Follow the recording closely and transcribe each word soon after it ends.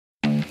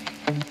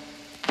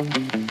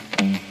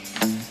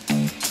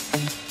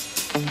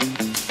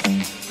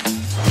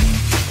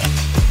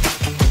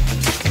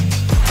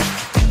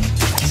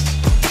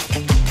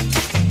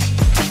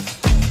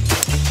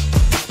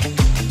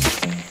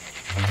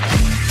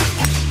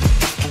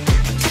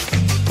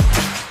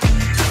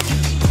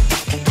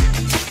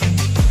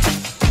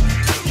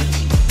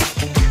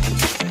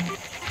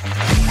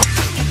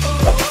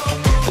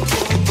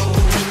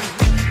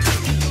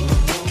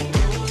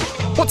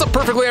What's up,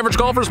 perfectly average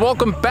golfers?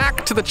 Welcome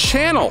back to the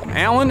channel.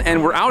 Alan,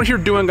 and we're out here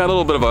doing a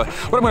little bit of a,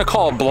 what I'm gonna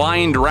call a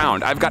blind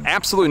round. I've got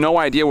absolutely no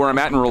idea where I'm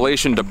at in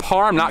relation to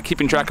par. I'm not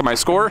keeping track of my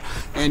score.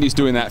 Andy's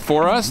doing that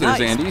for us. There's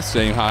nice. Andy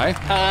saying hi.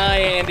 Hi,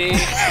 Andy.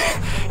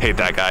 Hate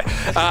that guy.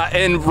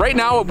 And right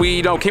now,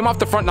 we came off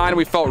the front nine and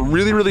we felt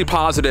really, really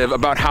positive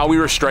about how we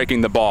were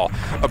striking the ball.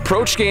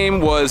 Approach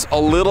game was a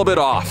little bit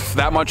off,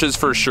 that much is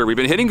for sure. We've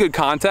been hitting good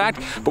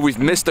contact, but we've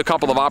missed a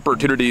couple of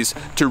opportunities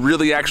to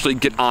really actually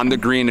get on the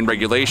green in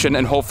regulation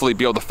and hopefully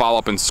be able to follow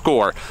up and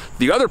score.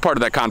 The other part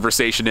of that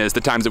conversation is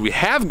the times that we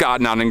have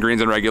gotten on in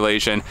greens in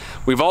regulation,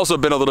 we've also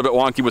been a little bit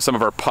wonky with some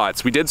of our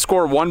putts. We did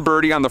score one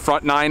birdie on the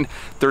front nine.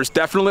 There's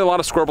definitely a lot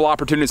of scoreable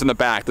opportunities in the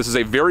back. This is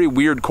a very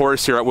weird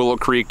course here at Willow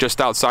Creek, just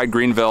outside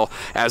Greenville,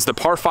 as the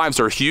par fives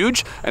are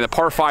huge and the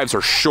par fives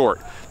are short.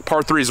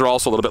 Par threes are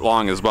also a little bit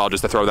long as well,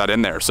 just to throw that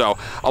in there. So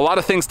a lot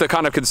of things to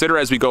kind of consider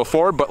as we go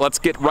forward, but let's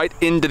get right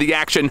into the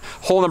action.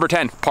 Hole number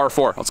 10, par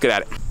 4. Let's get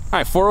at it. All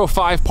right,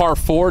 405 par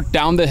 4,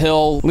 down the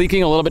hill,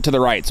 leaking a little bit to the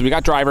right. So we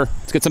got driver.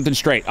 Let's get something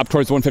straight up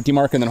towards the 150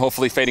 mark and then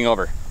hopefully fading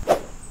over.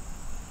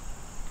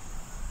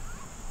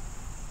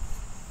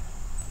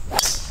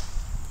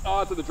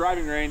 Oh, it's at the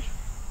driving range.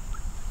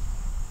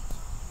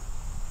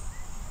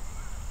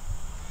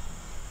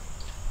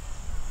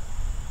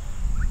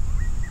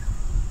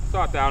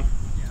 Saw it down.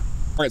 Yeah.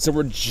 All right, so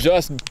we're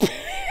just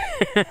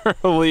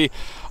barely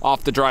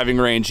off the driving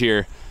range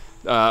here.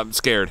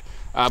 Scared.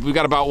 We've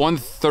got about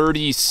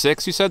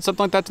 136, you said,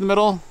 something like that to the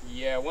middle?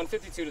 Yeah,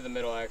 152 to the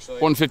middle, actually.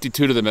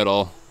 152 to the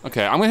middle.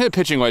 Okay, I'm gonna hit a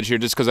pitching wedge here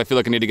just because I feel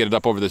like I need to get it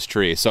up over this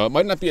tree. So it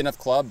might not be enough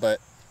club, but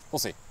we'll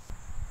see.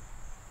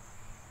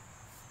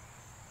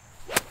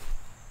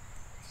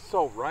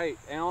 So right,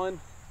 Alan.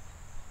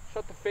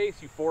 Shut the face,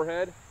 you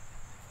forehead.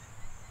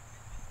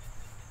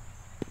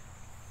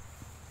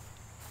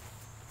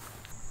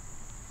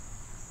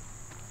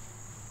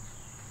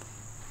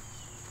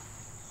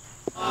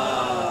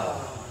 That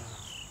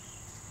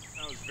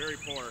was very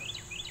poor.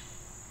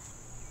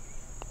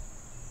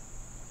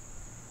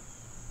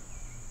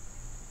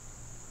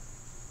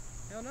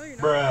 Hell no, you're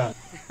not. Bruh.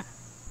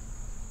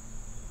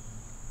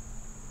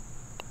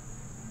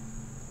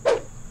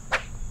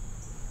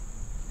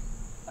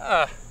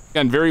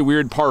 Again, very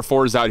weird par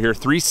 4s out here.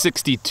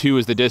 362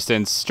 is the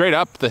distance. Straight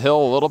up the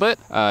hill a little bit.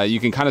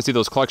 You can kind of see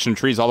those collection of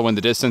trees all the way in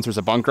the distance. There's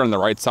a bunker on the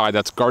right side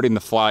that's guarding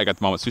the flag at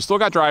the moment. So we still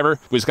got driver.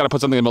 We just got to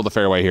put something in the middle of the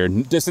fairway here.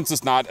 Distance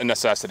is not a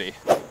necessity.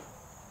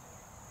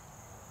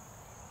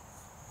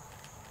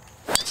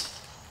 I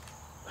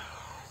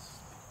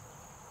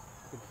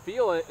can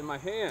feel it in my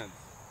hands.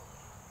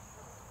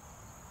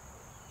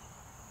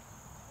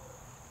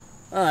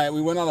 All right,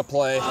 we went on a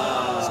play,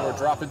 so we're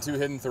dropping 2,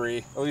 hitting 3.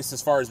 At least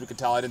as far as we could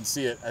tell. I didn't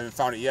see it. I haven't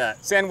found it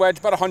yet. Sand wedge,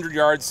 about 100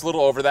 yards, a little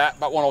over that,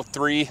 about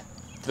 103 to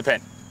the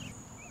pin.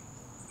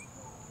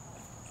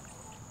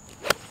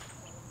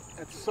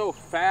 That's so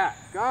fat,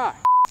 God.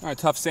 All right,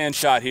 tough sand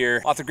shot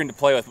here. Lots of green to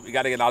play with, but we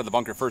got to get out of the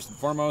bunker first and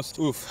foremost.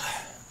 Oof.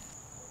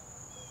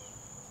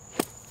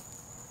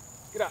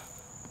 Get up.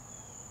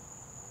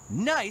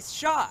 Nice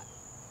shot.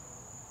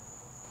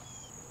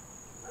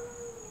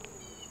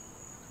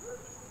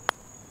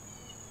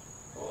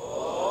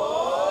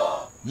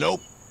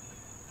 Nope.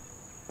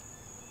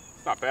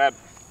 It's not bad.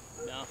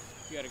 No,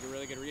 you got a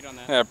really good read on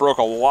that. Yeah, it broke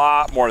a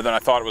lot more than I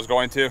thought it was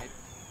going to.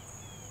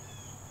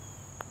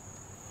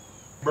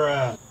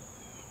 Bruh.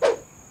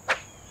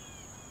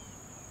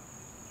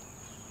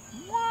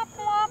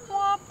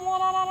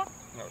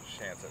 No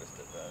chance I just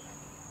did that.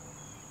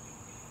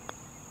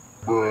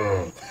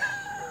 Bruh.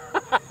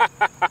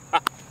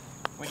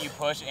 When you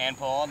push and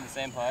pull on the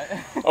same putt.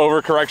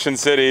 Overcorrection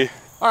City.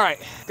 All right,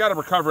 got to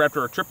recover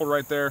after a triple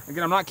right there.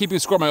 Again, I'm not keeping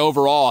score of my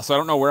overall, so I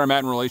don't know where I'm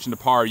at in relation to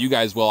par. You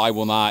guys will, I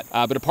will not.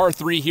 But a par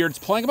 3 here, it's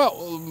playing about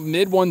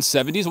mid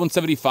 170s,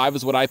 175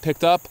 is what I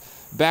picked up.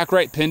 Back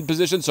right pin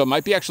position, so it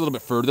might be actually a little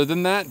bit further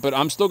than that, but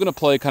I'm still gonna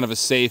play kind of a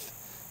safe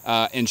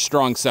and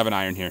strong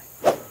 7-iron here.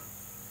 Let's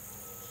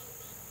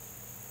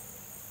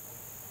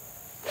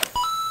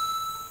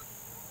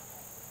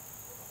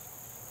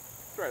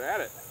right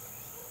at it.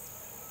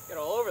 Get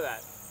all over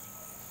that.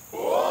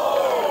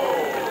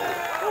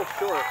 Oh,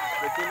 short.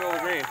 It's in the middle of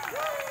the green.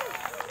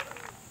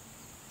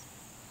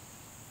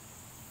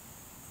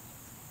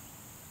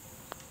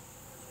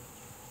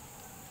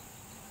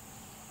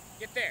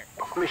 Get there.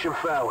 Mission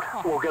failed.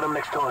 We'll get them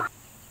next time.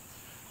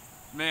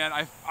 Man,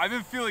 I've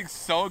been feeling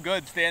so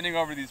good standing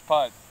over these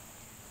putts.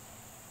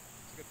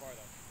 It's a good par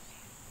though.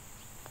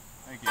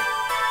 Thank you.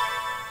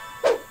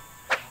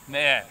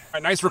 Man. All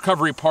right, nice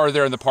recovery par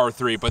there in the par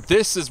 3, but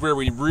this is where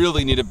we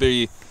really need to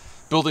be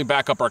building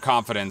back up our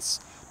confidence.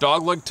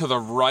 Dogleg to the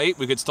right,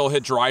 we could still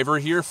hit driver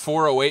here,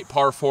 408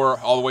 par 4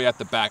 all the way at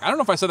the back. I don't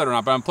know if I said that or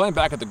not, but I'm playing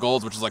back at the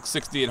Golds, which is like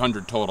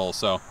 6,800 total,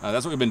 so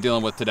that's what we've been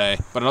dealing with today.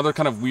 But another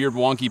kind of weird,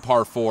 wonky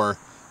par 4.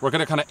 We're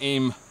gonna kind of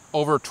aim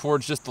over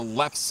towards just the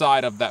left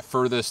side of that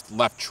furthest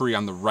left tree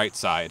on the right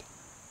side.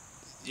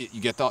 You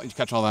get that? You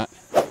catch all that?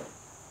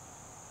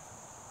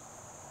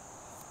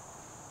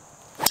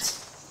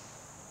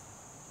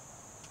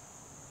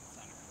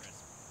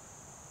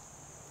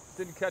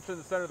 Didn't catch it in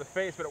the center of the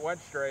face, but it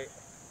went straight.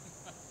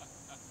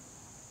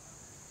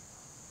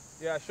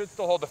 Yeah, I should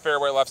still hold the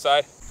fairway left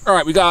side. All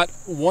right, we got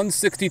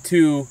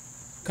 162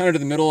 kind of to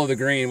the middle of the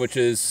green, which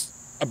is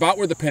about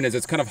where the pin is.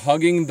 It's kind of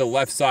hugging the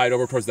left side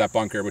over towards that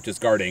bunker, which is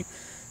guarding.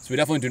 So we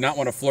definitely do not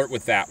want to flirt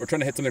with that. We're trying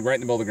to hit something right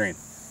in the middle of the green.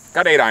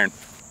 Got 8 iron.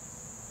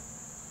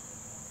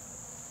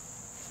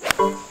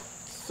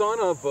 Son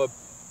of a...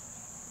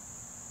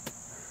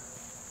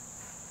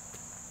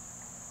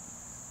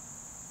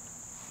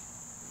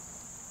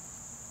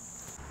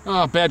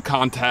 Oh, bad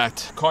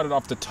contact. Caught it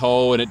off the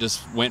toe and it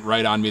just went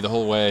right on me the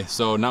whole way.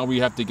 So now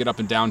we have to get up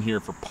and down here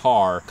for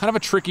par. Kind of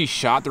a tricky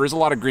shot. There is a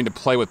lot of green to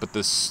play with, but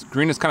this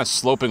green is kind of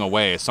sloping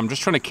away. So I'm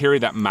just trying to carry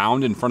that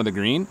mound in front of the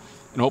green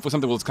and hopefully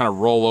something will just kind of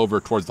roll over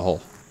towards the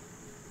hole.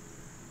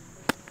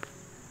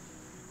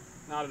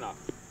 Not enough.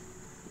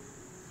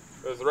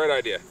 It was the right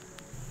idea.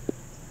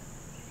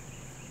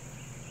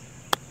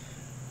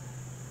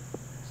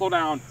 Slow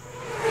down.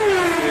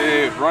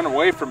 Dude, run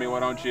away from me, why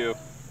don't you?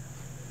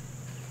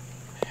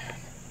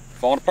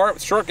 Falling apart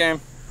with short game.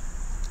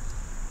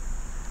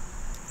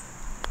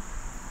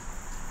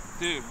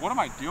 Dude, what am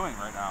I doing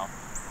right now?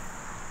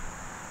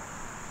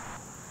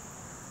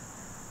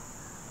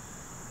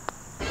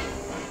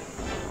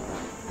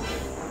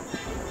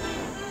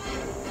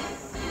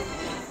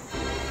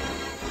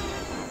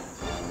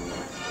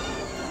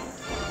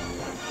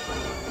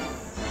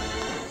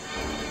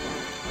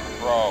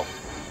 Bro.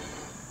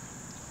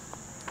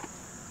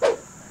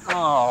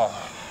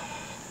 Oh.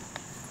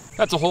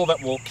 That's a hole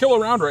that will kill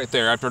around right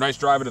there after a nice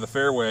drive into the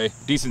fairway.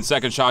 Decent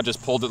second shot,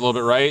 just pulled it a little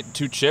bit right.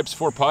 2 chips,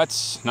 4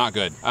 putts, not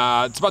good.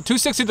 It's about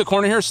 260 to the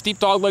corner here, steep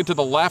dog leg to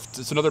the left.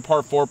 It's another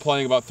par 4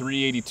 playing about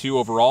 382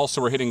 overall,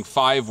 so we're hitting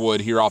 5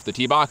 wood here off the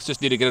tee box.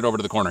 Just need to get it over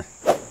to the corner.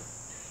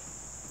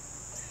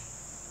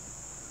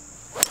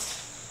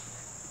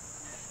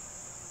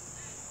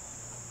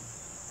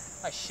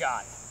 Nice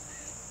shot.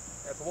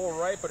 That's a little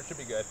right, but it should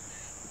be good.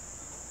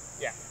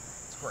 Yeah,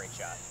 it's a great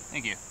shot.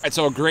 Thank you. All right,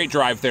 so a great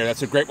drive there.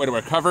 That's a great way to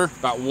recover.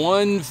 About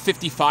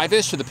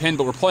 155-ish to the pin,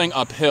 but we're playing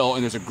uphill,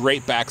 and there's a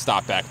great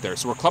backstop back there.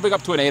 So we're clubbing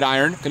up to an 8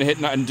 iron. Gonna hit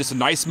just a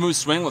nice smooth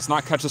swing. Let's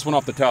not catch this one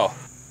off the toe.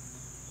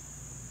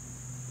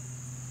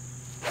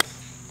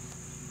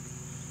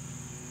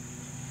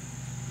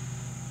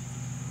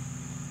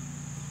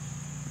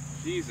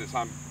 Jesus,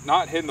 I'm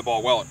not hitting the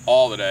ball well at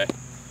all today.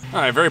 All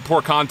right, very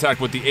poor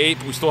contact with the 8,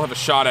 but we still have a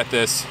shot at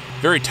this.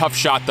 Very tough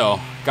shot though.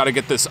 Got to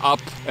get this up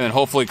and then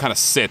hopefully it kind of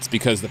sits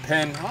because the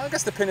pin, well, I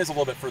guess the pin is a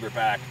little bit further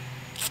back.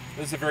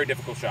 This is a very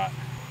difficult shot.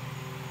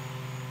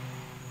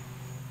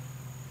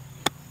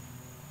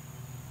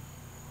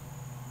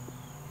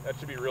 That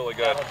should be really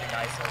good. That'll be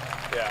nice.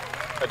 Yeah,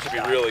 that should be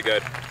really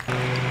good.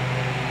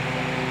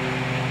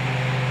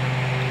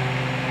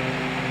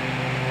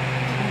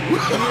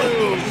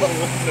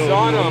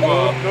 Son of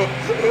a...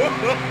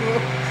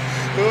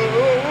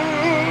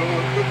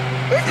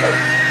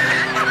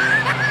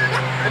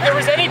 If there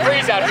was any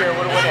breeze out here, it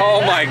would have won it.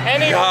 Oh my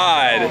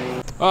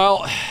God.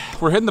 Well,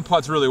 we're hitting the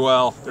putts really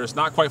well. There's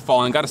not quite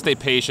falling. Got to stay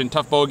patient.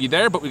 Tough bogey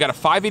there, but we got a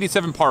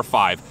 587 par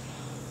 5.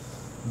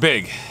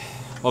 Big.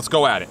 Let's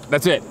go at it.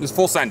 That's it. Just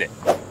full send it.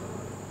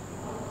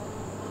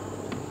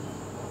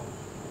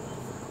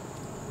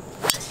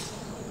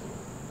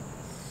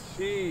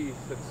 Jeez,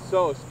 it's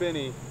so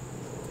spinny.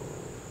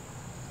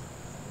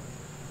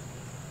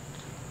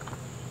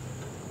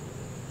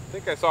 I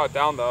think I saw it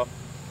down though.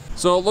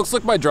 So it looks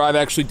like my drive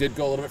actually did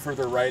go a little bit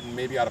further right and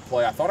maybe out of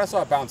play. I thought I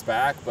saw it bounce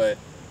back, but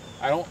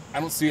I don't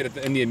see it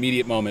in the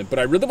immediate moment. But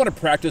I really want to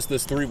practice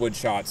this 3-wood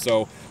shot.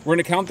 So we're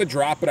gonna count the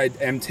drop, but I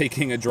am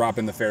taking a drop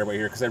in the fairway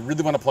here because I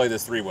really want to play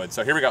this 3-wood.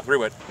 So here we go,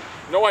 3-wood.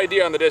 No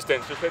idea on the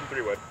distance, just hitting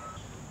 3-wood.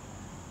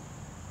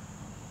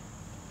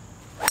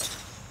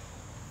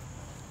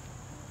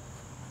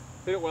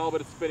 Hit it well, but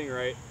it's spinning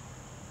right.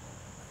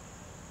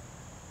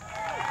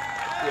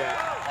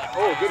 Yeah.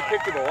 Oh, good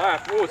kick to the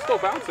left. Oh, it's still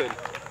bouncing.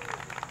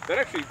 That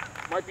actually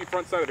might be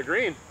front side of the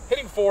green.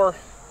 Hitting 4,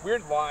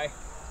 weird lie.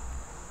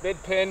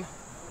 Mid pin.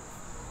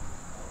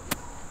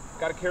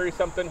 Got to carry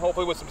something,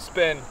 hopefully with some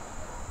spin,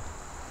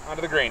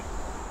 onto the green.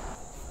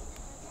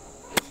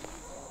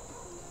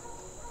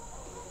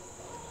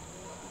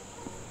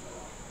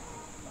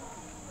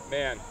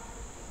 Man,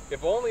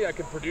 if only I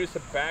could produce a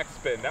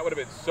backspin, that would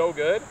have been so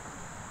good.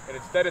 And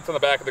instead it's on the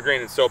back of the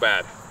green, it's so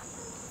bad.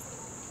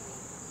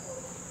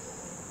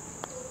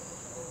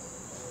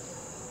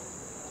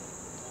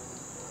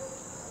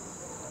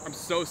 I'm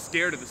so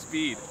scared of the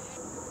speed.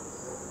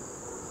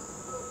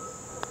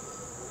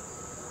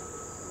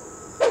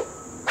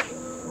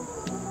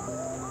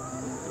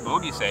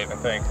 Bogey. bogey save, I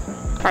think.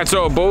 All right,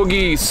 so a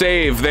bogey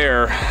save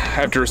there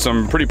after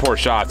some pretty poor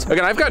shots.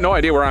 Again, I've got no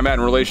idea where I'm at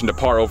in relation to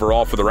par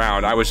overall for the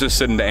round. I was just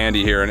sitting to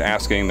Andy here and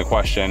asking the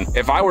question.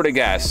 If I were to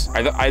guess,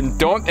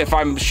 if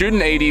I'm shooting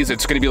 80s,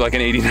 it's gonna be like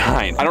an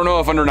 89. I don't know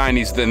if under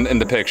 90s in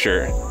the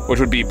picture, which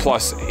would be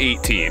plus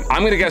 18.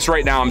 I'm gonna guess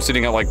right now I'm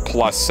sitting at like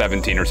plus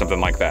 17 or something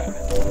like that.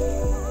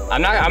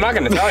 I'm not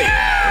gonna tell you.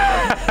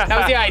 That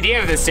was the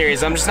idea of this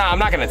series. I'm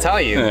not gonna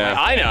tell you. Yeah.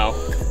 I know.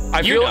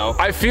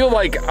 I feel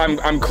like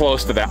I'm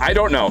close to that. I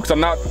don't know, because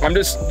I'm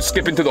just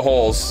skipping through the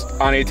holes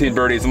on 18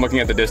 birdies and looking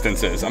at the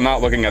distances. I'm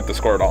not looking at the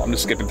score at all. I'm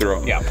just skipping through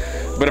them. Yeah.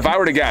 But if I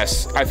were to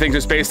guess, I think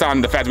just based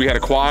on the fact that we had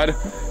a quad,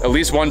 at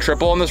least one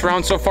triple in this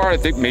round so far, I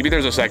think maybe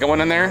there's a second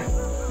one in there.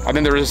 I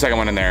think there is a second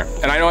one in there.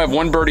 And I know I have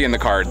one birdie in the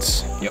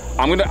cards. Yep.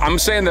 I'm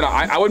saying that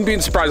I wouldn't be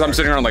surprised I'm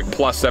sitting around like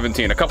plus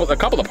 17. A couple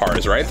of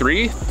pars, right?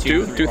 Two,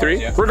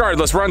 three. Yeah.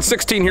 Regardless, we're on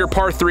 16 here,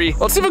 par 3.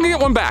 Let's see if we can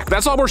get one back.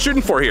 That's all we're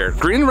shooting for here.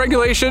 Green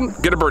regulation,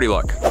 get a birdie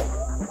look.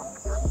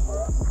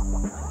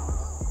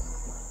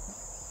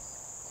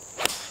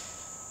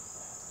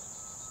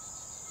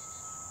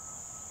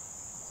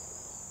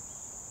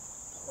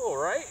 All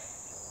right.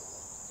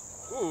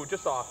 Ooh,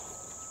 just off.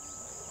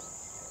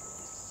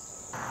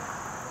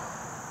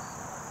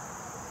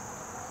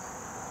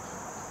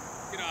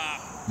 Get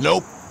off.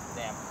 Nope.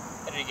 Damn.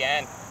 Hit it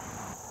again.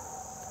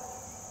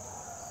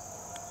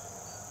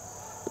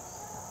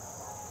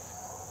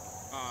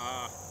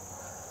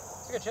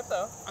 It's a good chip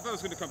though. I thought it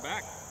was going to come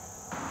back.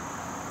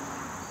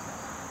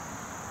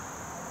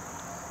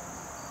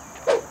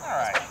 All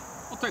right.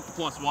 We'll take the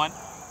 +1.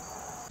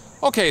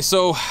 Okay,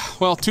 so,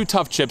 well, 2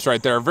 tough chips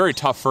right there. Very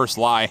tough first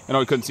lie. I know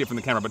we couldn't see it from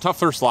the camera, but tough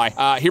first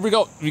lie. Here we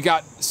go. We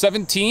got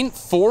 17,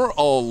 4,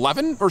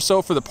 11 or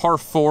so for the par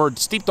 4.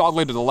 Steep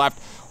dogleg to the left.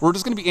 We're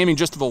just gonna be aiming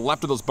just to the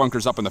left of those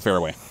bunkers up in the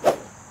fairway.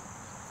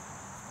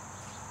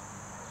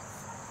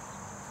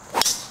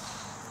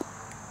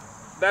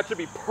 That should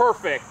be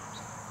perfect.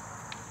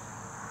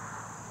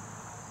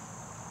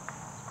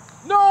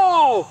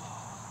 No!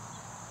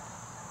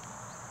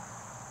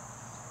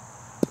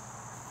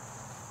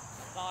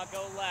 Saw it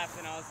go left,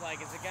 and I was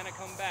like, is it gonna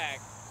come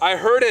back? I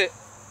heard it.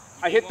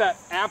 I hit that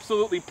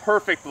absolutely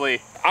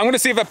perfectly. I'm gonna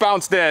see if it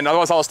bounced in,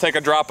 otherwise I'll just take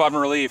a drop on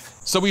relief.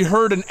 So we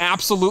heard an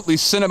absolutely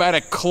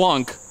cinematic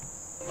clunk.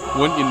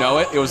 Wouldn't you know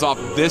it? It was off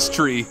this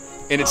tree,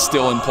 and it's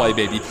still in play,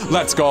 baby.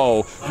 Let's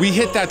go. We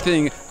hit that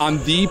thing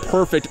on the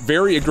perfect,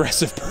 very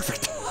aggressive,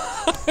 perfect.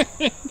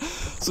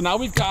 So now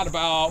we've got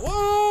about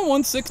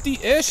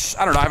 160-ish.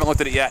 I don't know, I haven't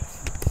looked at it yet.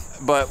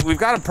 But we've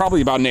got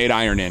probably about an 8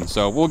 iron in,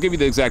 so we'll give you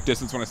the exact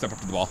distance when I step up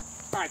to the ball.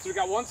 All right, so we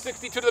got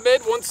 160 to the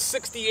mid,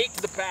 168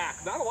 to the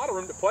back. Not a lot of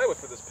room to play with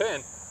for this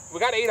pin. We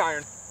got 8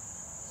 iron.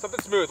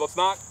 Something smooth. Let's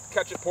not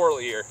catch it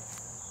poorly here.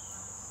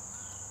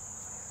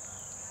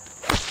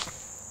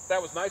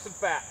 That was nice and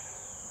fat.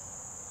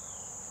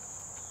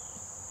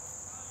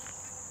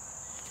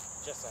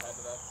 Just ahead of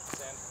the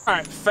sand. All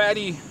right,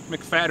 Fatty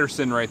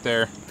McFatterson right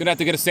there. Gonna have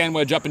to get a sand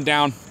wedge up and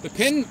down. The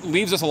pin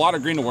leaves us a lot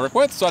of green to work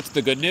with, so that's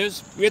the good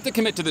news. We have to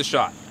commit to this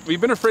shot. We've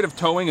been afraid of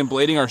towing and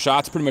blading our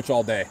shots pretty much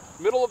all day.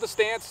 Middle of the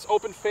stance,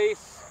 open face.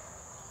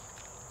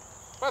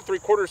 About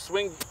 3/4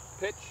 swing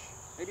pitch.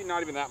 Maybe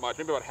not even that much,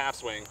 maybe about half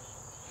swing.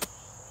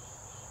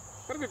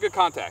 Gotta be good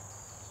contact.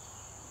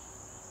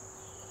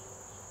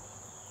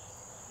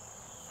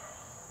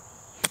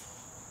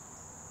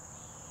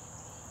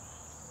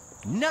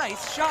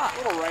 Nice shot.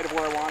 A little right of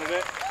where I wanted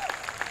it.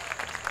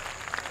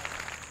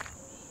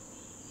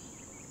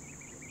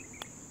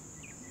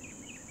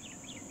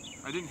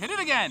 I didn't hit it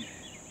again.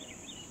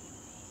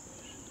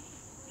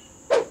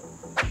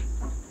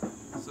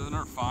 7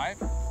 or 5.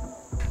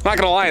 Not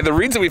gonna lie, the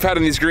reads that we've had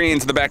in these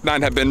greens in the back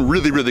 9 have been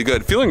really, really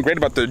good. Feeling great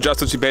about the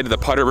adjustments we made to the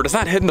putter, but it's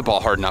not hitting the ball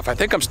hard enough. I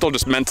think I'm still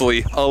just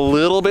mentally a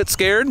little bit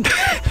scared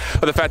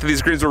of the fact that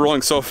these greens were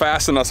rolling so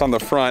fast and us on the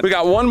front. We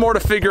got one more to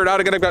figure it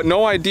out. Again, I've got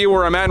no idea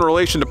where I'm at in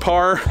relation to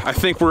par. I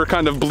think we're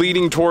kind of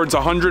bleeding towards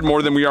 100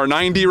 more than we are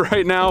 90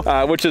 right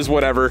now, which is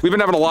whatever. We've been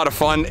having a lot of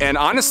fun, and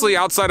honestly,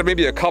 outside of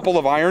maybe a couple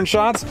of iron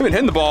shots, we've been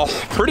hitting the ball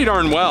pretty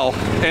darn well,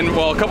 and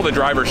well, a couple of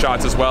driver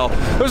shots as well.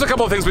 There's a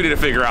couple of things we need to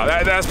figure out.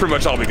 That's pretty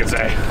much all we can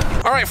say.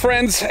 All right,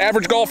 friends,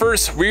 average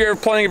golfers, we are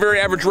playing a very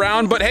average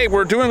round, but hey,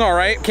 we're doing all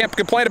right. Can't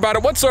complain about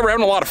it whatsoever,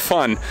 having a lot of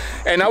fun.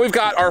 And now we've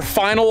got our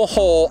final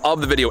hole of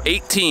the video,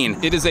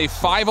 18. It is a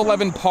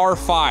 511 par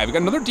 5. We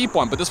got another deep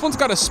one, but this one's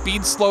got a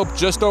speed slope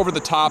just over the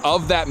top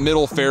of that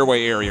middle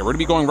fairway area. We're gonna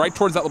be going right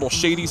towards that little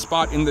shady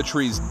spot in the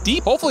trees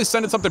deep. Hopefully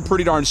sending something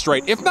pretty darn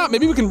straight. If not,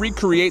 maybe we can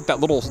recreate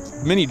that little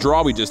mini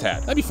draw we just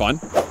had. That'd be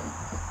fun.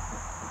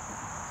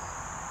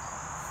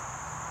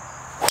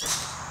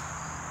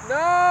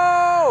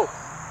 No!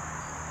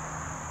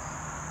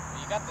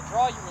 You got the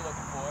draw you were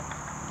looking for.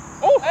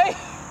 Oh! Hey!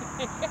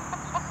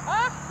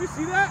 You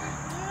see that?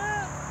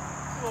 Yeah.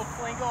 A little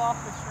flango off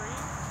the tree.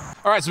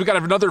 All right, so we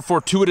got another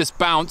fortuitous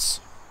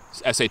bounce.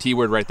 SAT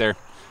word right there.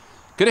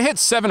 Gonna hit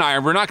 7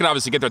 iron. We're not gonna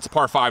obviously get there. It's a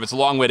par 5. It's a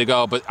long way to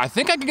go, but I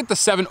think I can get the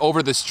 7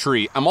 over this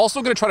tree. I'm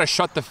also gonna try to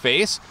shut the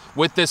face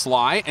with this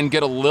lie and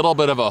get a little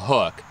bit of a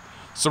hook.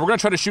 So we're gonna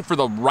try to shoot for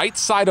the right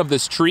side of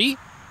this tree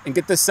and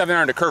get this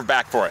 7-iron to curve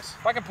back for us.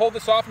 If I can pull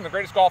this off, I'm the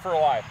greatest golfer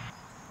alive.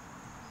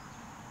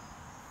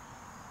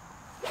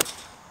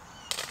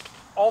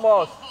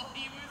 Almost.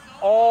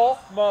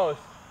 Almost.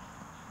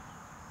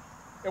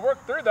 It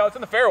worked through though, it's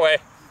in the fairway.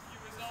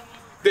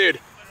 Dude,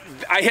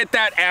 I hit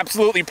that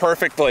absolutely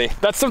perfectly.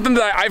 That's something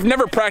that I've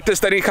never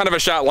practiced any kind of a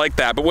shot like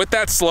that, but with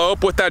that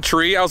slope, with that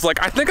tree, I was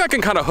like, I think I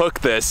can kind of hook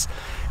this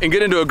and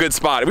get into a good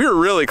spot. We were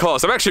really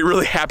close. I'm actually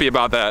really happy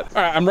about that.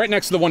 All right, I'm right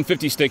next to the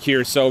 150 stick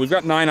here, so we've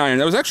got 9-iron.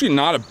 That was actually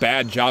not a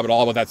bad job at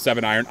all with that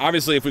 7-iron.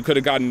 Obviously, if we could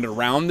have gotten it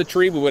around the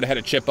tree, we would have had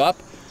a chip up.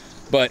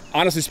 But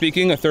honestly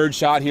speaking, a third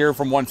shot here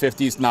from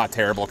 150 is not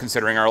terrible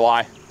considering our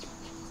lie.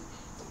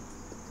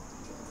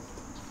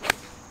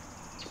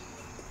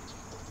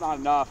 It's not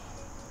enough.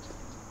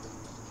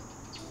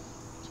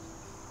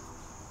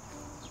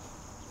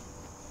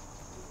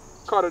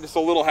 Caught it just a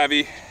little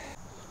heavy.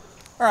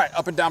 All right,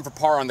 up and down for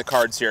par on the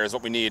cards here is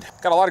what we need.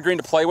 Got a lot of green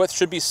to play with,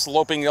 should be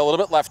sloping a little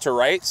bit left to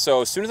right.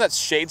 So as soon as that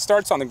shade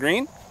starts on the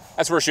green,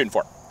 that's what we're shooting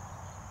for.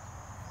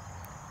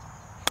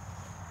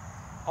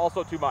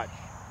 Also too much.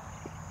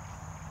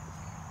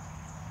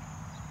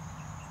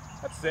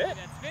 That's it.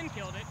 That spin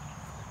killed it.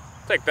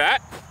 Take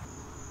that.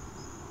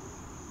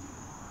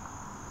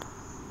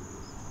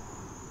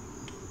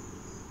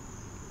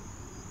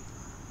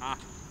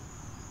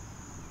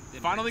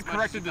 Finally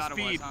corrected the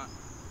speed.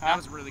 That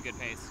was a really good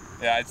pace.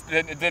 Yeah,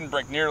 it didn't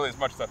break nearly as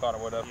much as I thought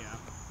it would have. Yeah.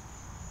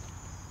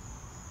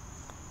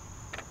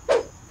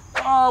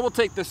 Oh, we'll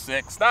take the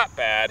 6, not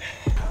bad.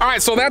 All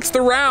right, so that's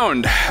the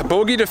round.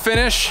 Bogey to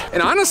finish.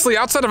 And honestly,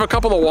 outside of a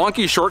couple of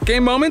wonky short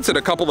game moments and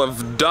a couple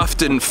of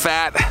duffed and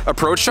fat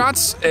approach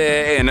shots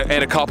and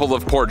a couple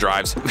of poor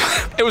drives,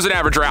 it was an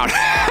average round.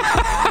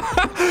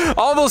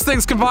 All those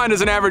things combined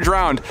is an average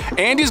round.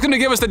 Andy's gonna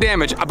give us the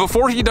damage.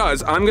 Before he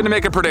does, I'm gonna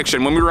make a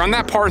prediction. When we were on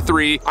that par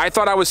 3, I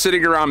thought I was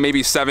sitting around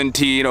maybe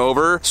 17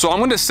 over. So I'm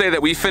gonna say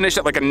that we finished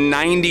at like a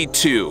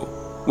 92.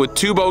 With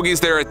 2 bogeys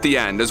there at the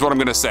end, is what I'm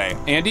gonna say.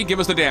 Andy, give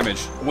us the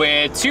damage.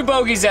 With 2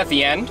 bogeys at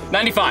the end,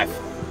 95.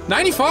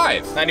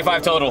 95?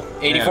 95 total,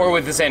 84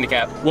 with this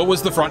handicap. What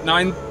was the front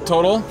 9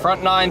 total?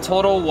 Front 9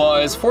 total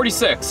was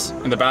 46.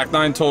 And the back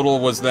 9 total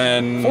was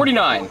then?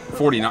 49.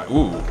 49,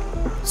 ooh.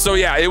 So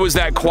yeah, it was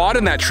that quad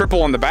and that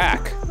triple on the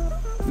back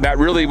that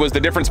really was the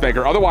difference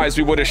maker. Otherwise,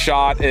 we would have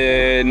shot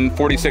in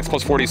 46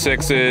 plus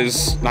 46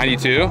 is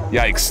 92.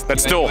 Yikes,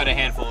 that's still. Had a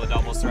handful of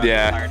doubles throughout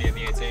the entirety of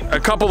the 18. A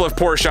couple of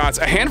poor shots,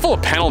 a handful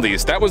of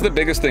penalties. That was the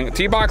biggest thing.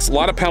 T-box, a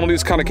lot of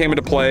penalties kind of came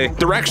into play.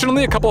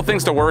 Directionally, a couple of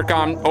things to work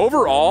on.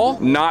 Overall,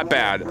 not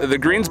bad. The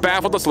greens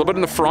baffled us a little bit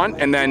in the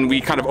front, and then we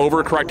kind of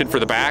overcorrected for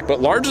the back.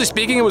 But largely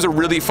speaking, it was a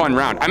really fun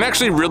round. I'm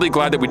actually really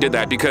glad that we did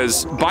that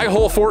because by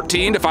hole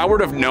 14, if I would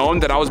have known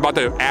that I was about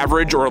to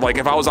average or like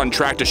if I was on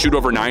track to shoot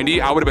over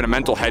 90, I would have been a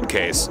mental head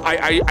case.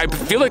 I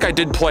feel like I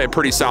did play a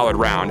pretty solid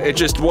round. It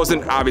just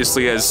wasn't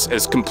obviously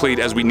as complete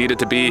as we needed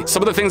to be.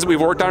 Some of the things that we've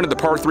worked on in the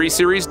par 3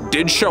 series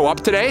did show up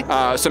today.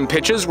 Some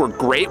pitches were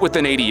great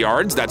within 80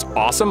 yards. That's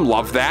awesome,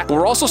 love that. But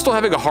we're also still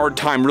having a hard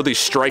time really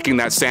striking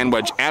that sand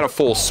wedge at a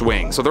full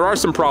swing. So there are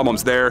some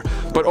problems there.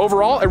 But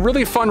overall, a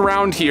really fun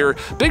round here.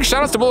 Big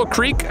shout outs to Willow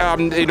Creek.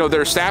 You know,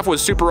 their staff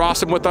was super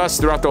awesome with us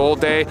throughout the whole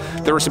day.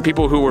 There were some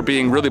people who were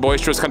being really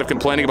boisterous, kind of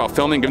complaining about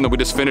filming, given that we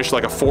just finished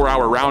like a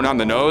 4-hour round on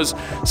the nose.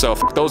 So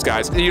f those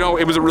guys. You know,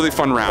 it was a really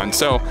fun round.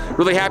 So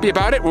really happy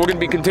about it. We're gonna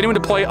be continuing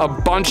to play a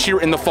bunch here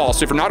in the fall.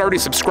 So if you're not already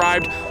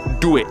subscribed,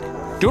 do it.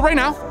 Do it right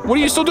now. What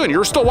are you still doing?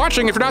 You're still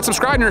watching. If you're not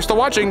subscribed and you're still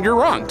watching, you're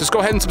wrong. Just go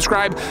ahead and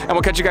subscribe and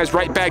we'll catch you guys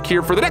right back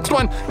here for the next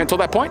one. Until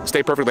that point,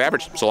 stay perfectly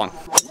average. So long.